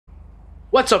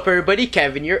What's up everybody,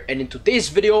 Kevin here, and in today's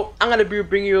video, I'm gonna be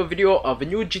bringing you a video of a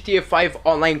new GTA 5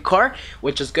 online car,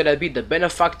 which is gonna be the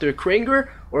Benefactor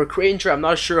Krieger, or Krieger, I'm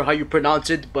not sure how you pronounce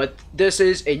it, but this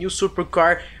is a new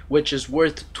supercar which is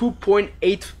worth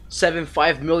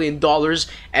 $2.875 million,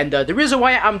 and the reason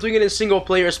why I'm doing it in single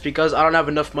player is because I don't have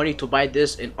enough money to buy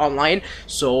this in online,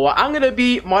 so I'm gonna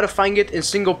be modifying it in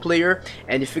single player.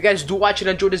 And if you guys do watch and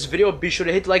enjoy this video, be sure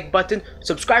to hit the like button,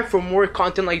 subscribe for more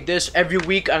content like this. Every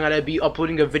week I'm gonna be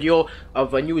uploading a video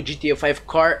of a new GTA 5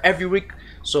 car every week,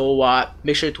 so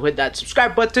make sure to hit that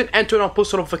subscribe button and turn on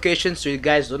post notifications so you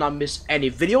guys do not miss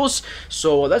any videos.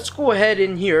 So let's go ahead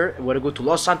in here. We're gonna go to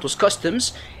Los Santos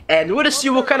Customs and we're gonna see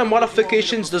what kind of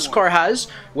modifications this car has.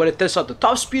 We're gonna test out the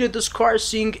top speed of this car,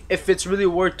 seeing if it's really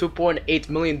worth $2.8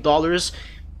 million.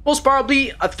 Most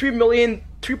probably a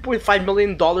 $3.5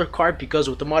 million car, because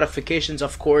with the modifications,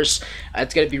 of course,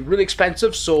 it's gonna be really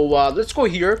expensive. So let's go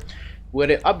here. We're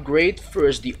gonna upgrade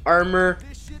first the armor.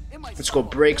 Let's go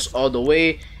brakes all the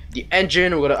way. The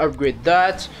engine, we're gonna upgrade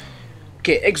that.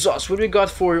 Okay, exhaust. What do we got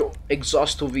for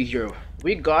exhaust over here?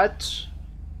 We got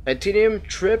titanium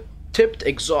tipped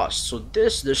exhaust. So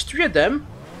there's three of them.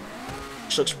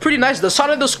 Which looks pretty nice. The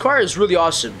sound of this car is really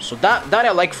awesome. So that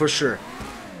I like for sure.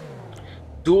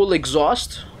 Dual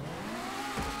exhaust.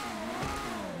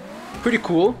 Pretty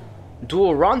cool.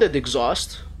 Dual rounded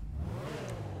exhaust.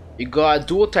 You got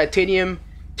dual titanium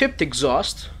tipped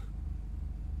exhaust,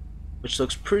 which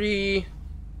looks pretty,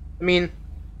 I mean,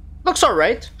 looks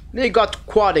alright. Then you got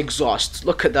quad exhaust.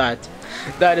 Look at that.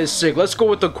 That is sick. Let's go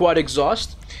with the quad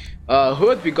exhaust.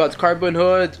 Hood, we got carbon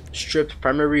hood, stripped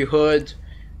primary hood.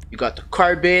 You got the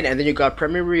carbon, and then you got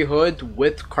primary hood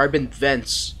with carbon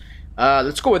vents.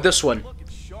 Let's go with this one.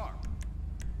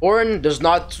 Horn, there's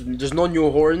no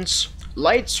new horns.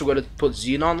 Lights, we're gonna put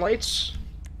xenon lights.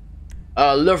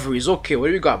 Liveries, okay, what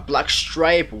do we got? Black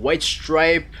stripe, white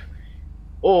stripe.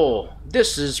 Oh,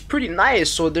 this is pretty nice.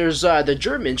 So there's the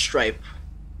German stripe.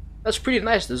 That's pretty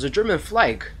nice. There's a German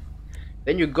flag.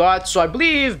 Then you got, so I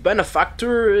believe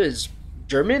Benefactor is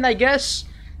German, I guess.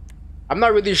 I'm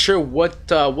not really sure what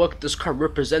this car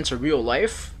represents in real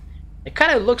life. It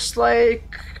kind of looks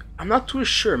like, I'm not too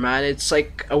sure, man. It's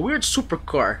like a weird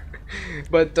supercar.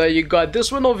 But you got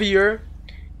this one over here.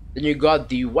 Then you got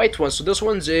the white one. So this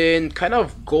one's in kind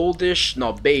of goldish,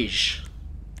 no, beige.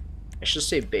 I should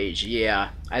say beige.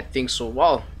 Yeah, I think so.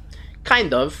 Well,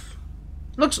 kind of.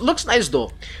 Looks nice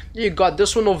though. Then you got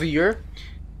this one over here.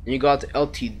 Then you got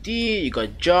LTD. You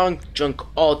got junk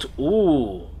alt.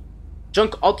 Ooh,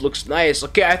 junk alt looks nice.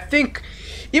 Okay, I think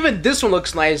even this one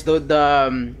looks nice. The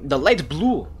light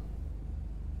blue.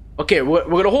 Okay, we're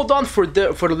gonna hold on for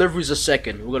the liveries a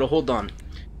second. We're gonna hold on.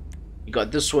 You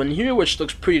got this one here, which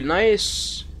looks pretty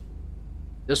nice.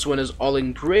 This one is all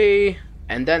in gray,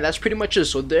 and then that's pretty much it.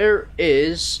 So there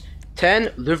is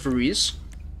 10 liveries,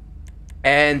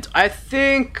 and I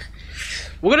think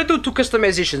we're gonna do two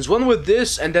customizations, one with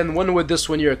this and then one with this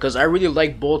one here, because I really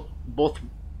like both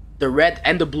the red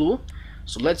and the blue.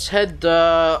 So let's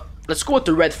go with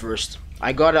the red first.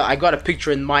 I got a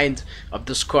picture in mind of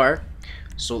this car.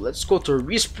 So let's go to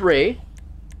respray,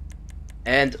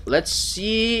 and let's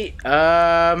see.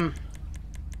 Oh,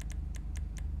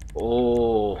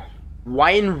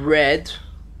 wine red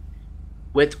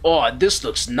with, oh, this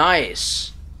looks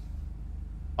nice.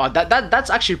 Oh, that's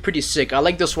actually pretty sick. I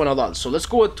like this one a lot. So let's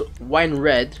go with wine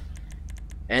red,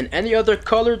 and any other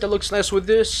color that looks nice with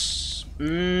this.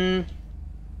 Maybe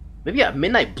a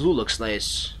midnight blue looks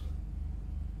nice.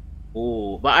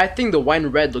 Oh, but I think the wine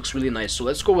red looks really nice, so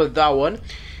let's go with that one.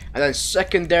 And then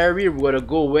secondary, we're gonna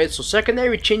go with, so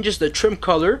secondary changes the trim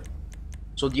color,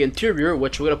 so the interior,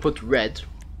 which we're gonna put red.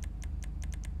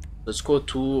 Let's go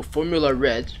to formula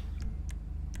red.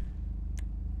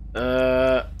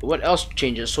 What else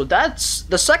changes? So that's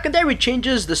the secondary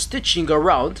changes the stitching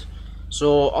around,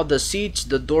 so all the seats,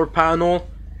 the door panel,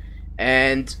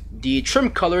 and the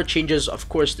trim color changes, of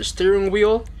course, the steering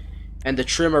wheel and the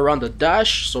trim around the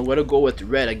dash. So we're gonna go with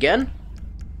red again.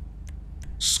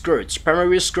 Skirts,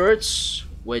 primary skirts,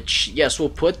 which yes, we'll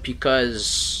put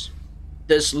because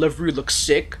this livery looks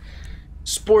sick.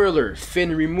 Spoiler,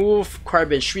 fin remove,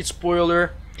 carbon street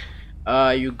spoiler.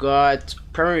 You got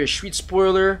primary street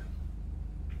spoiler.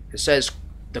 It says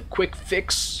the quick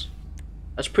fix.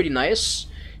 That's pretty nice.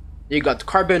 You got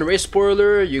carbon race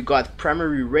spoiler. You got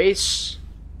primary race,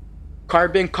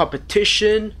 carbon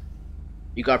competition.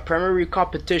 You got primary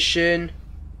competition.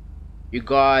 You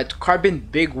got carbon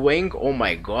big wing. Oh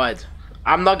my god,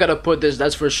 I'm not gonna put this,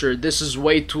 that's for sure. This is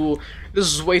way too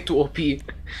OP.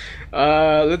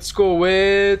 Let's go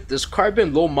with this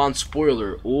carbon low mount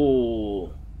spoiler.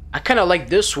 Oh, I kind of like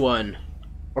this one.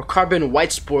 or carbon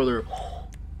white spoiler.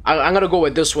 I'm gonna go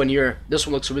with this one here. This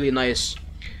one looks really nice.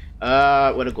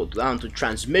 We're gonna go down to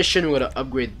transmission. We're gonna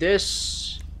upgrade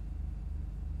this.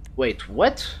 Wait,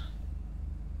 what?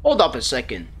 Hold up a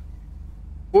second.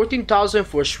 14,000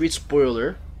 for street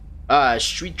spoiler,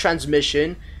 street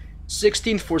transmission,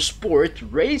 16 for sport,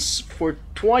 race for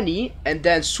 20, and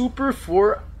then super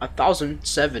for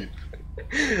 1,007.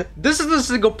 This is the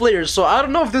single player, so I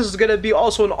don't know if this is gonna be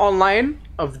also an online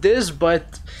of this,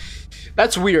 but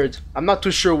that's weird. I'm not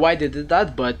too sure why they did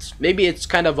that, but maybe it's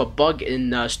kind of a bug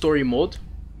in story mode.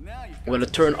 We're gonna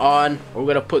turn on, we're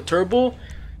gonna put turbo.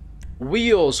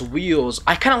 Wheels.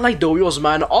 I kind of like the wheels,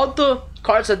 man. All the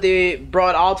cars that they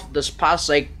brought out this past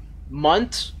like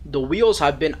month, the wheels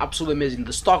have been absolutely amazing.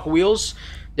 The stock wheels,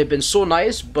 they've been so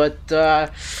nice, but I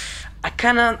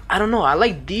don't know, I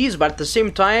like these, but at the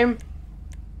same time,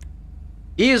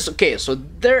 these, okay, so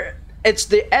there, it's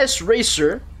the S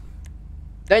Racer.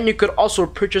 Then you could also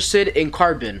purchase it in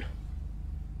carbon,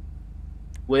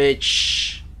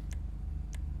 which,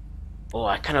 oh,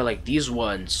 I kind of like these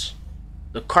ones.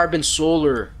 The carbon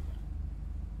solar,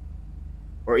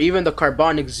 or even the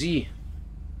carbonic Z.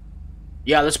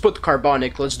 Yeah, let's put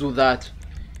carbonic. Let's do that.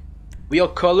 Wheel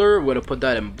color, we're gonna put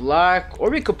that in black,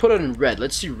 or we could put it in red.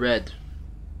 Let's see red.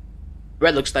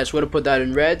 Red looks nice. We're gonna put that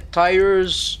in red.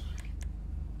 Tires,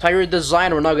 tire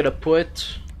design, we're not gonna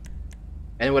put,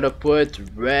 and we're gonna put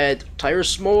red tire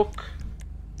smoke,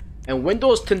 and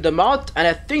windows, tint them out, and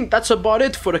I think that's about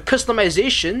it for the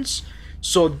customizations.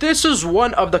 So this is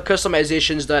one of the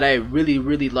customizations that I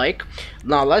really like.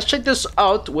 Now let's check this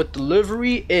out with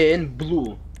delivery in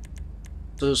blue.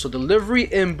 So delivery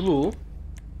in blue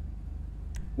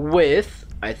with,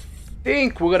 I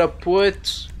think we're gonna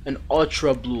put an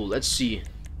ultra blue. Let's see,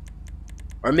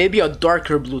 or maybe a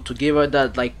darker blue to give it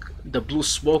that, like, the blue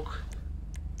smoke.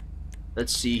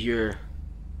 Let's see here.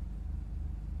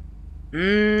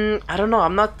 I don't know.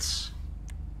 I'm not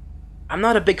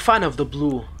a big fan of the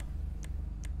blue.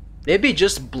 Maybe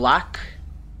just black.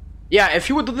 Yeah, if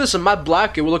you would do this in matte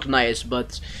black, it would look nice.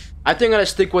 But I think I'm gonna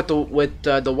stick with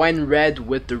the wine red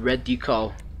with the red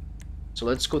decal. So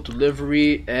let's go to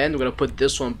livery, and we're gonna put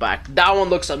this one back. That one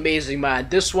looks amazing, man.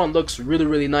 This one looks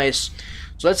really nice.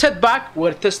 So let's head back. We're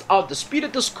gonna test out the speed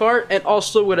of this car, and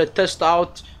also we're gonna test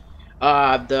out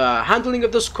the handling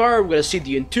of this car. We're gonna see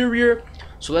the interior.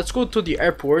 So let's go to the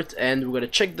airport, and we're gonna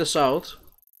check this out.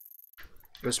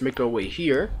 Let's make our way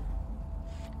here.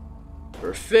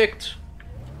 Perfect.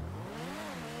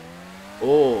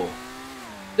 Oh,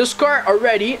 this car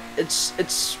already,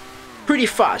 it's pretty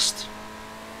fast.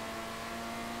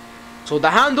 So the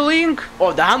handling,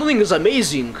 oh, the handling is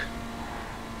amazing.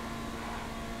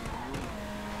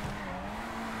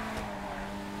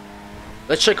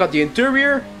 Let's check out the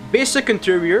interior. Basic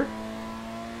interior,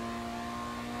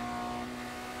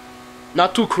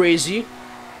 not too crazy.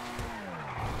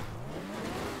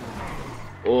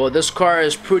 Oh, this car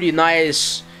is pretty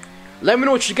nice. Let me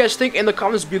know what you guys think in the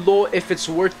comments below, if it's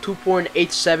worth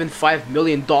 $2.875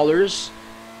 million.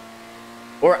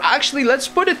 Or actually, let's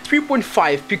put it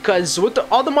 3.5, because with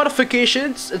all the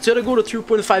modifications, it's gonna go to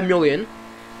 3.5 million.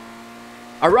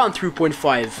 Around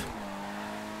 3.5.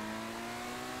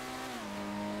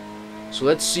 So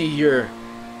let's see here.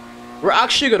 We're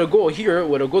actually gonna go here.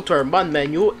 We're gonna go to our mod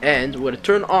menu, and we're gonna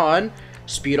turn on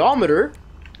speedometer.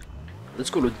 Let's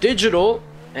go to digital.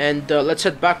 And let's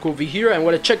head back over here, and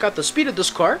we're gonna check out the speed of this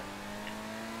car.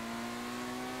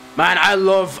 Man, I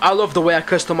love the way I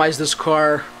customize this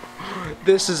car.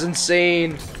 This is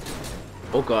insane.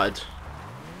 Oh god.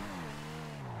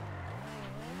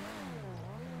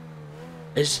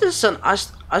 Is this an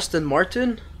Aston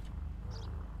Martin?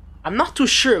 I'm not too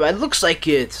sure, but it looks like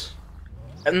it.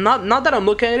 And not that I'm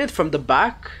looking at it from the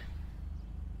back.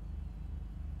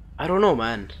 I don't know,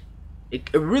 man.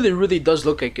 It really does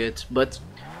look like it, but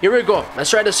here we go.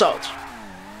 Let's try this out.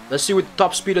 Let's see what the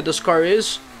top speed of this car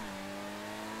is.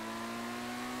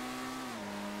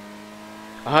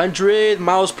 100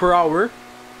 miles per hour.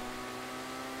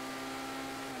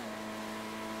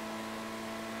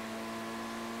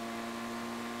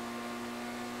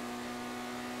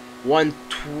 One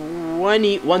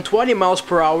 120 miles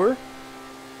per hour.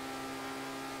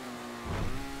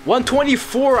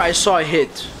 124 I saw a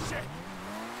hit.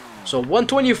 So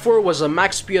 124 was the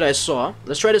max speed I saw.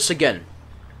 Let's try this again.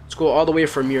 Let's go all the way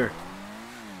from here.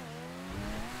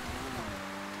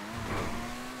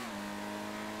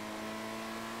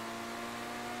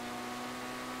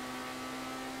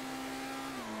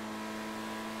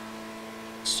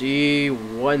 Let's see,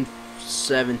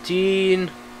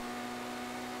 117,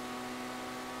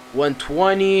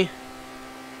 120.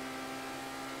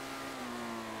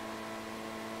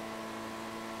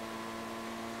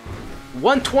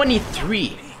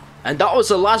 123, and that was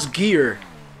the last gear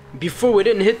before we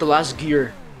didn't hit the last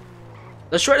gear.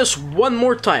 Let's try this one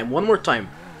more time.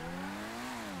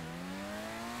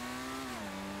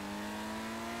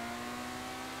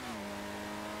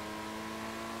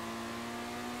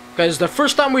 Guys, the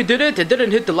first time we did it, it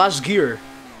didn't hit the last gear.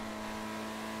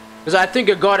 Because I think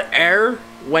it got air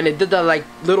when it did that like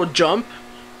little jump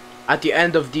at the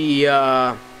end of the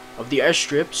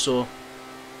airstrip. So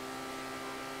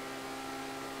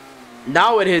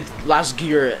now it hit last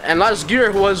gear, and last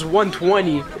gear was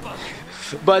 120.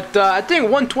 But I think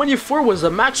 124 was the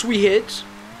max we hit.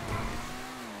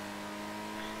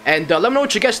 And let me know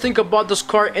what you guys think about this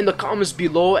car in the comments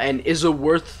below, and is it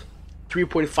worth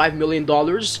 $3.5 million?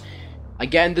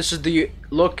 Again, this is the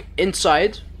look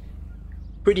inside,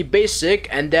 pretty basic,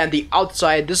 and then the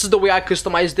outside, this is the way I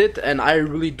customized it, and I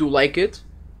really do like it.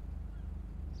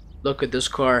 Look at this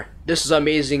car, this is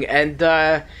amazing. And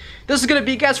this is gonna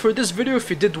be, guys, for this video. If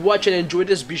you did watch and enjoy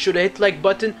this, be sure to hit the like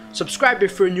button, subscribe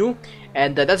if you're new,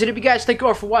 and that's gonna be, guys. Thank you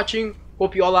all for watching.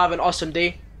 Hope you all have an awesome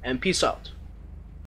day, and peace out.